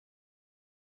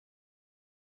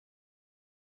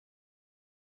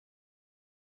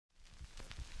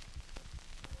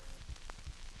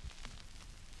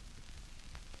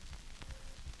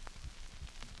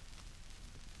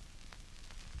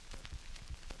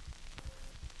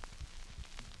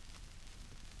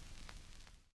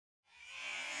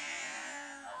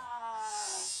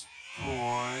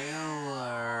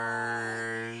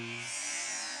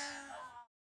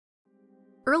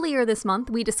Earlier this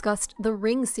month, we discussed the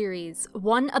Ring series,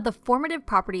 one of the formative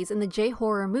properties in the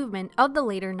J-horror movement of the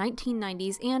later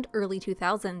 1990s and early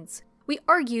 2000s. We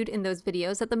argued in those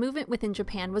videos that the movement within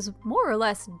Japan was more or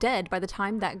less dead by the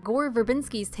time that Gore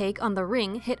Verbinski's take on The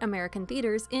Ring hit American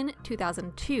theaters in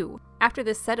 2002. After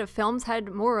this set of films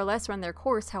had more or less run their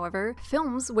course, however,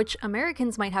 films which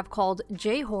Americans might have called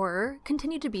J-horror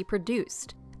continued to be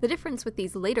produced. The difference with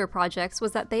these later projects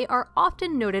was that they are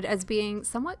often noted as being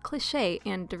somewhat cliché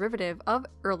and derivative of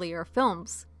earlier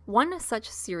films. One such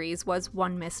series was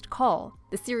One Missed Call,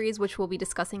 the series which we'll be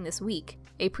discussing this week,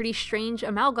 a pretty strange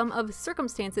amalgam of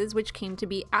circumstances which came to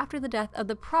be after the death of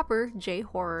the proper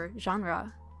J-horror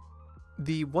genre.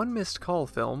 The One Missed Call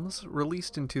films,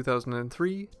 released in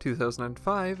 2003,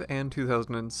 2005, and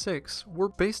 2006, were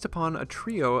based upon a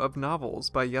trio of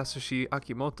novels by Yasushi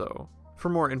Akimoto. For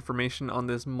more information on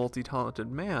this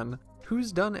multi-talented man,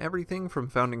 who's done everything from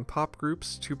founding pop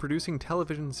groups to producing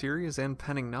television series and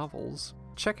penning novels,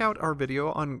 check out our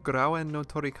video on Grauen no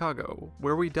Torikago,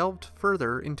 where we delved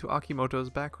further into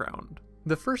Akimoto's background.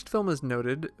 The first film is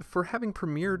noted for having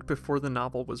premiered before the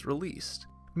novel was released,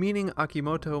 meaning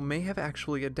Akimoto may have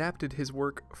actually adapted his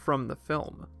work from the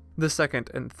film. The second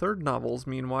and third novels,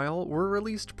 meanwhile, were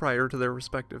released prior to their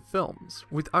respective films,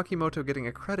 with Akimoto getting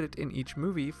a credit in each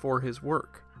movie for his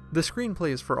work. The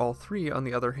screenplays for all three, on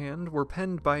the other hand, were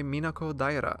penned by Minako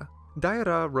Daira.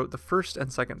 Daira wrote the first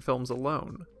and second films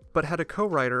alone, but had a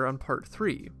co-writer on part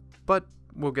 3, but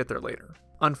we'll get there later.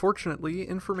 Unfortunately,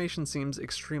 information seems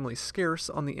extremely scarce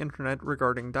on the internet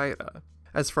regarding Daira.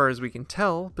 As far as we can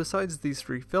tell, besides these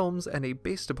three films and a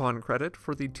based upon credit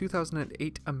for the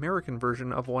 2008 American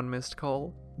version of One Missed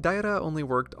Call, Daira only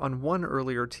worked on one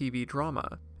earlier TV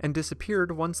drama, and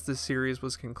disappeared once the series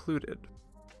was concluded.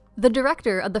 The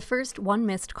director of the first One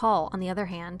Missed Call, on the other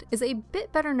hand, is a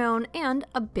bit better known and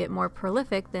a bit more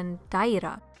prolific than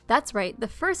Daira. That's right, the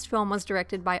first film was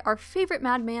directed by our favorite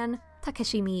madman,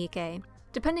 Takeshi Miike.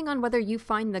 Depending on whether you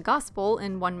find the gospel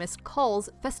in One Missed Call's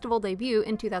festival debut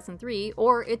in 2003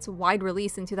 or its wide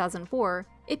release in 2004,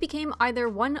 it became either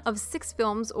one of 6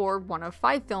 films or one of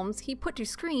 5 films he put to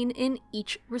screen in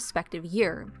each respective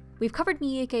year. We've covered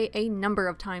Miike a number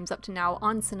of times up to now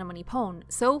on Cinema Nippon,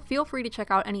 so feel free to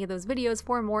check out any of those videos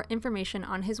for more information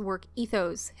on his work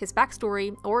ethos, his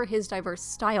backstory, or his diverse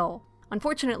style.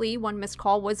 Unfortunately, One Missed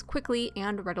Call was quickly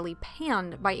and readily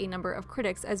panned by a number of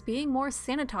critics as being more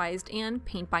sanitized and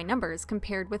paint-by-numbers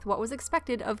compared with what was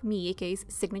expected of Miike's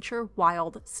signature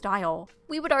wild style.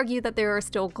 We would argue that there are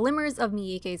still glimmers of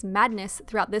Miike's madness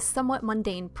throughout this somewhat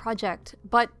mundane project,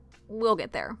 but we'll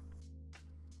get there.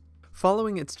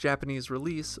 Following its Japanese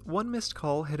release, One Missed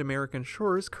Call hit American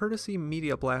shores courtesy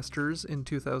Media Blasters in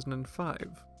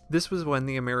 2005. This was when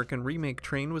the American remake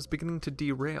train was beginning to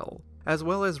derail, as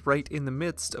well as right in the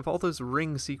midst of all those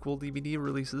Ring sequel DVD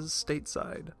releases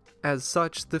stateside. As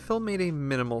such, the film made a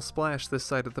minimal splash this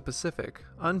side of the Pacific,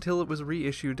 until it was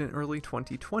reissued in early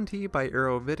 2020 by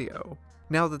Arrow Video.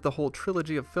 Now that the whole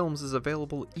trilogy of films is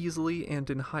available easily and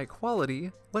in high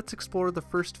quality, let's explore the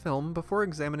first film before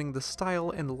examining the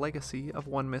style and legacy of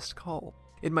One Missed Call.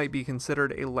 It might be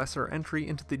considered a lesser entry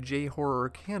into the J-horror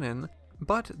canon,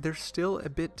 but there's still a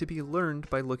bit to be learned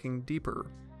by looking deeper.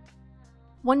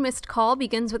 One Missed Call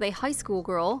begins with a high school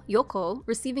girl, Yoko,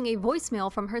 receiving a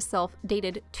voicemail from herself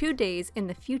dated 2 days in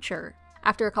the future.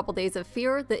 After a couple days of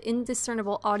fear, the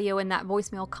indiscernible audio in that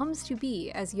voicemail comes to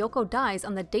be as Yoko dies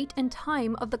on the date and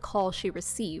time of the call she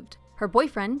received. Her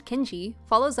boyfriend, Kenji,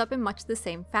 follows up in much the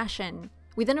same fashion.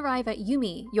 We then arrive at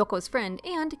Yumi, Yoko's friend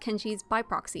and Kenji's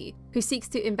by-proxy, who seeks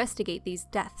to investigate these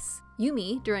deaths.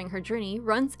 Yumi, during her journey,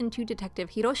 runs into Detective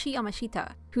Hiroshi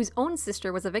Yamashita, whose own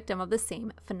sister was a victim of the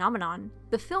same phenomenon.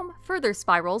 The film further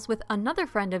spirals with another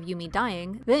friend of Yumi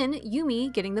dying, then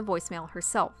Yumi getting the voicemail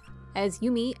herself. As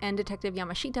Yumi and Detective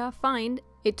Yamashita find,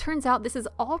 it turns out this is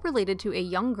all related to a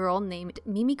young girl named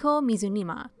Mimiko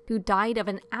Mizunuma, who died of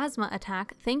an asthma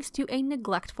attack thanks to a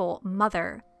neglectful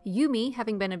mother. Yumi,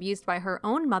 having been abused by her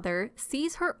own mother,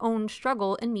 sees her own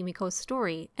struggle in Mimiko's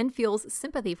story and feels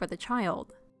sympathy for the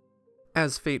child.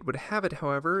 As fate would have it,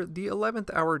 however, the 11th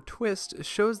hour twist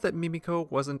shows that Mimiko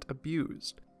wasn't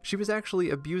abused. She was actually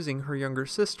abusing her younger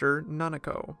sister,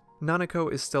 Nanako.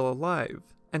 Nanako is still alive,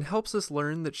 and helps us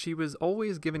learn that she was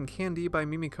always given candy by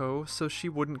Mimiko so she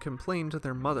wouldn't complain to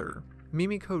their mother.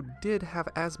 Mimiko did have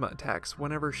asthma attacks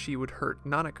whenever she would hurt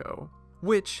Nanako,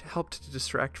 which helped to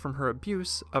distract from her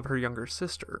abuse of her younger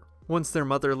sister. Once their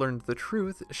mother learned the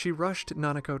truth, she rushed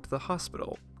Nanako to the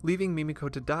hospital, leaving Mimiko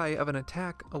to die of an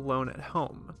attack alone at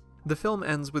home. The film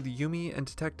ends with Yumi and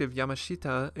Detective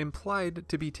Yamashita implied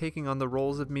to be taking on the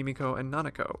roles of Mimiko and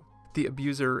Nanako, the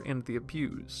abuser and the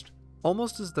abused.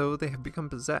 almost as though they have become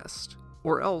possessed,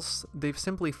 or else they've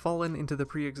simply fallen into the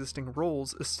pre-existing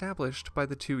roles established by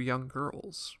the two young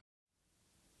girls.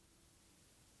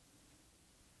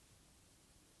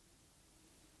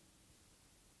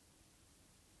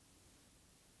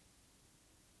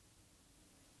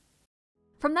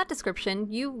 From that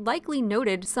description, you likely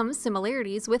noted some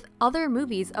similarities with other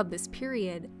movies of this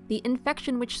period. The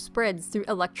infection which spreads through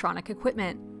electronic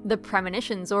equipment, the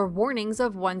premonitions or warnings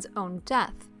of one's own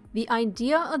death, the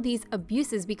idea of these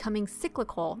abuses becoming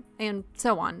cyclical, and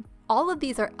so on. All of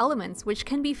these are elements which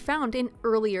can be found in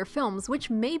earlier films which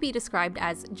may be described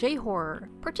as J-horror,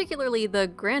 particularly the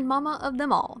grandmama of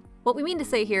them all. What we mean to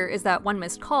say here is that One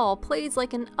Missed Call plays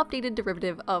like an updated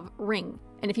derivative of Ring,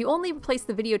 and if you only replace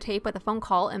the videotape with a phone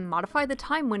call and modify the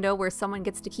time window where someone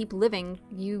gets to keep living,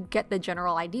 you get the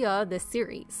general idea of this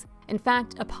series. In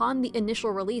fact, upon the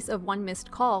initial release of One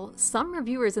Missed Call, some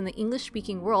reviewers in the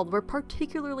English-speaking world were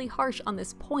particularly harsh on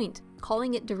this point,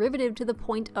 calling it derivative to the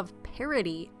point of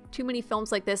parody. Too many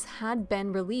films like this had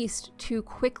been released too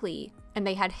quickly, and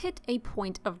they had hit a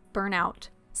point of burnout.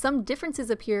 Some differences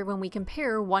appear when we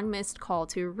compare One Missed Call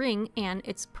to Ring and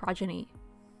its progeny.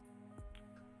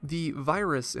 The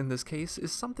virus in this case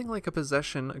is something like a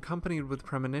possession accompanied with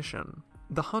premonition.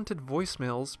 The haunted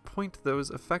voicemails point those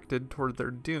affected toward their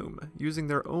doom, using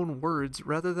their own words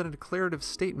rather than a declarative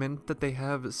statement that they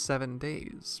have 7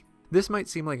 days. This might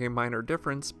seem like a minor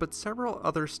difference, but several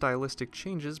other stylistic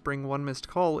changes bring One Missed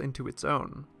Call into its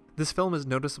own. This film is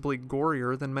noticeably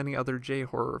gorier than many other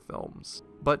J-horror films.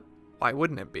 But why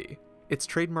wouldn't it be? It's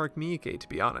trademark Miike, to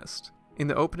be honest. In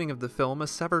the opening of the film, a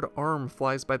severed arm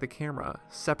flies by the camera,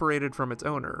 separated from its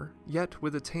owner, yet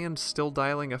with its hand still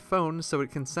dialing a phone so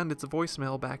it can send its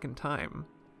voicemail back in time.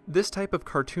 This type of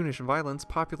cartoonish violence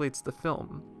populates the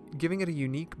film, giving it a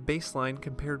unique baseline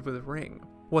compared with Ring.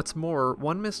 What's more,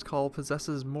 One Missed Call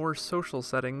possesses more social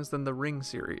settings than the Ring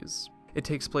series. It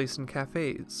takes place in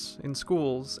cafes, in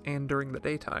schools, and during the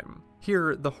daytime.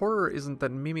 Here, the horror isn't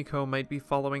that Mimiko might be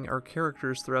following our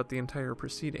characters throughout the entire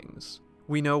proceedings.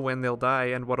 We know when they'll die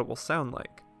and what it will sound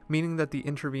like, meaning that the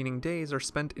intervening days are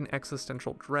spent in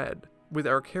existential dread, with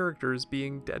our characters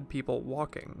being dead people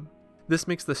walking. This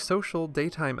makes the social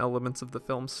daytime elements of the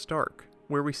film stark,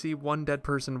 where we see one dead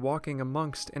person walking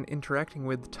amongst and interacting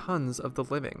with tons of the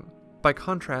living. By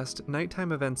contrast,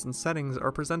 nighttime events and settings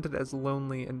are presented as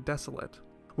lonely and desolate.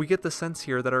 We get the sense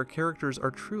here that our characters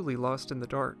are truly lost in the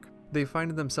dark. They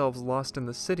find themselves lost in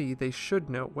the city they should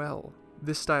know well.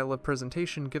 This style of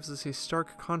presentation gives us a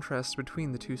stark contrast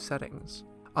between the two settings,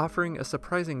 offering a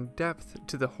surprising depth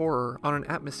to the horror on an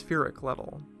atmospheric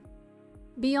level.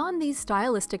 Beyond these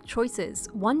stylistic choices,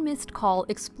 One Missed Call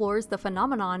explores the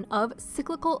phenomenon of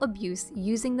cyclical abuse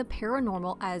using the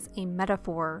paranormal as a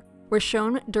metaphor. We're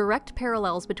shown direct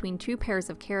parallels between two pairs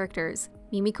of characters,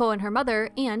 Mimiko and her mother,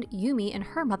 and Yumi and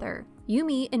her mother.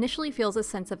 Yumi initially feels a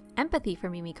sense of empathy for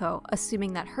Mimiko,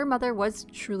 assuming that her mother was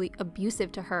truly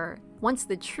abusive to her. Once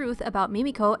the truth about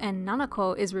Mimiko and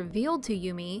Nanako is revealed to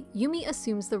Yumi, Yumi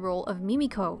assumes the role of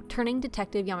Mimiko, turning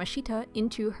Detective Yamashita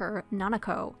into her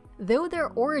Nanako. Though their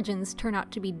origins turn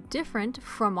out to be different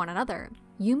from one another,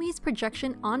 Yumi's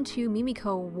projection onto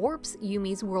Mimiko warps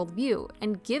Yumi's worldview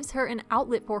and gives her an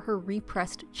outlet for her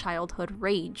repressed childhood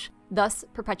rage, thus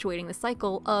perpetuating the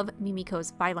cycle of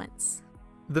Mimiko's violence.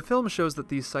 The film shows that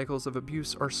these cycles of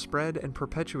abuse are spread and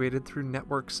perpetuated through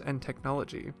networks and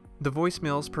technology. The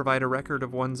voicemails provide a record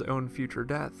of one's own future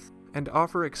death, and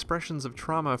offer expressions of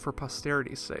trauma for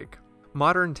posterity's sake.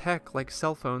 Modern tech, like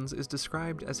cell phones, is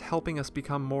described as helping us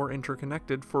become more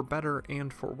interconnected for better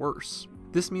and for worse.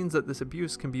 This means that this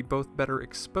abuse can be both better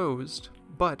exposed,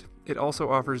 but it also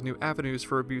offers new avenues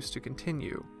for abuse to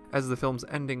continue, as the film's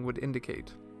ending would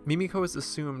indicate. Mimiko is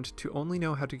assumed to only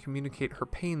know how to communicate her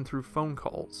pain through phone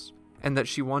calls, and that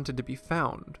she wanted to be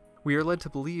found. We are led to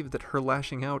believe that her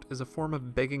lashing out is a form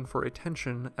of begging for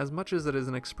attention as much as it is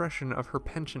an expression of her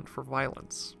penchant for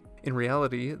violence. In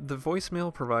reality, the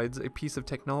voicemail provides a piece of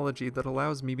technology that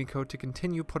allows Mimiko to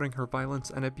continue putting her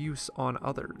violence and abuse on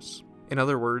others. In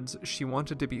other words, she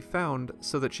wanted to be found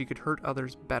so that she could hurt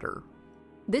others better.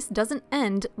 This doesn't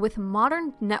end with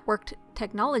modern networked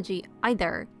technology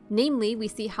either. Namely, we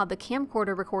see how the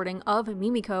camcorder recording of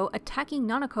Mimiko attacking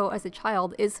Nanako as a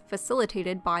child is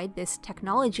facilitated by this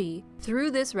technology.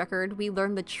 Through this record, we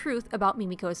learn the truth about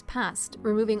Mimiko's past,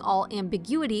 removing all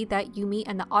ambiguity that Yumi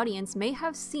and the audience may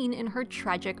have seen in her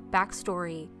tragic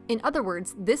backstory. In other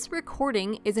words, this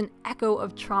recording is an echo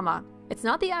of trauma. It's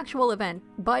not the actual event,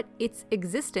 but its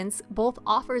existence both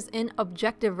offers an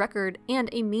objective record and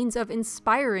a means of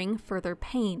inspiring further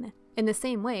pain. In the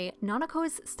same way,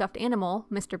 Nanako's stuffed animal,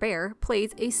 Mr. Bear,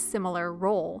 plays a similar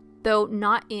role, though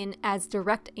not in as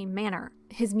direct a manner.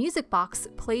 His music box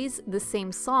plays the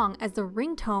same song as the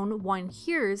ringtone one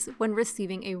hears when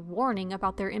receiving a warning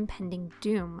about their impending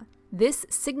doom. This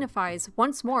signifies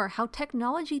once more how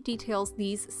technology details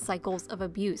these cycles of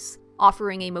abuse,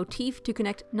 offering a motif to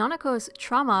connect Nanako's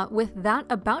trauma with that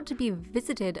about to be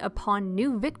visited upon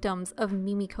new victims of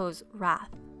Mimiko's wrath.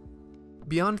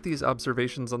 Beyond these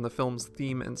observations on the film's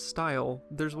theme and style,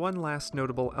 there's one last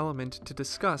notable element to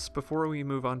discuss before we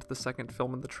move on to the second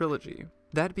film in the trilogy,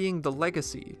 that being the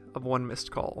legacy of One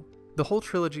Missed Call. The whole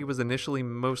trilogy was initially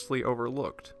mostly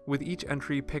overlooked, with each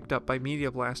entry picked up by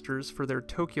Media Blasters for their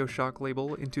Tokyo Shock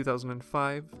label in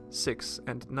 2005, 6,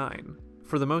 and 9.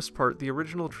 For the most part, the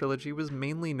original trilogy was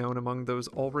mainly known among those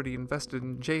already invested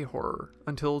in J-horror,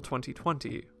 until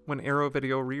 2020, when Arrow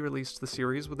Video re-released the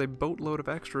series with a boatload of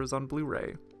extras on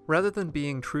Blu-ray. Rather than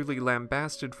being truly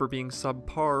lambasted for being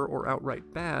subpar or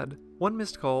outright bad, One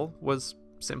Missed Call was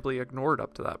simply ignored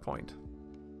up to that point.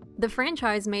 The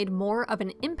franchise made more of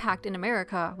an impact in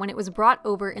America when it was brought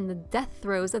over in the death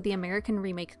throes of the American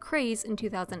remake craze in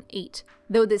 2008.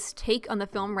 Though this take on the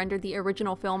film rendered the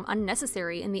original film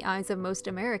unnecessary in the eyes of most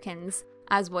Americans,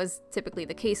 as was typically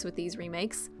the case with these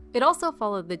remakes, it also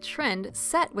followed the trend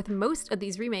set with most of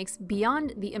these remakes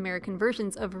beyond the American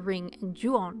versions of Ring and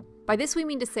Ju-on. By this we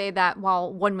mean to say that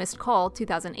while One Missed Call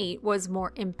 2008 was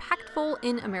more impactful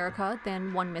in America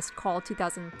than One Missed Call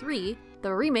 2003,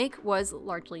 the remake was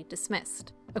largely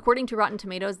dismissed. According to Rotten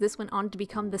Tomatoes, this went on to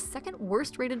become the second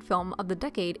worst rated film of the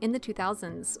decade in the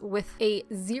 2000s, with a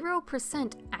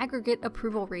 0% aggregate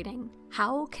approval rating.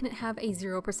 How can it have a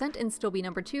 0% and still be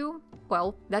number 2?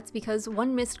 Well, that's because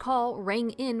One Missed Call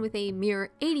rang in with a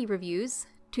mere 80 reviews.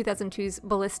 2002's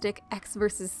Ballistic X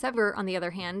vs. Sever, on the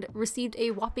other hand, received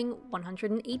a whopping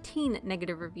 118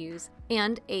 negative reviews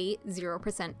and a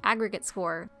 0% aggregate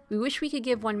score. We wish we could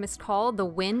give One Missed Call the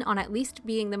win on at least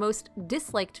being the most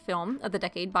disliked film of the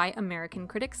decade by American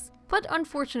critics, but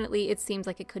unfortunately it seems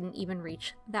like it couldn't even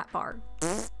reach that bar.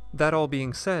 That all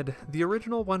being said, the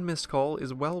original One Missed Call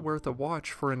is well worth a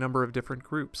watch for a number of different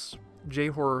groups.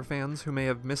 J-horror fans who may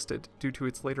have missed it due to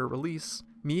its later release,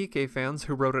 Miike fans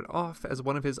who wrote it off as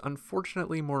one of his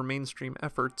unfortunately more mainstream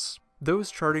efforts, those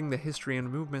charting the history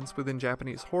and movements within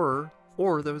Japanese horror,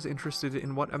 or those interested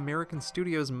in what American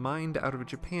studios mined out of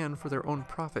Japan for their own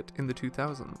profit in the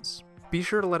 2000s. Be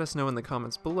sure to let us know in the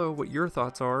comments below what your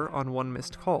thoughts are on One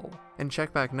Missed Call, and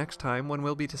check back next time when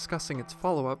we'll be discussing its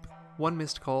follow-up, One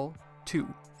Missed Call 2.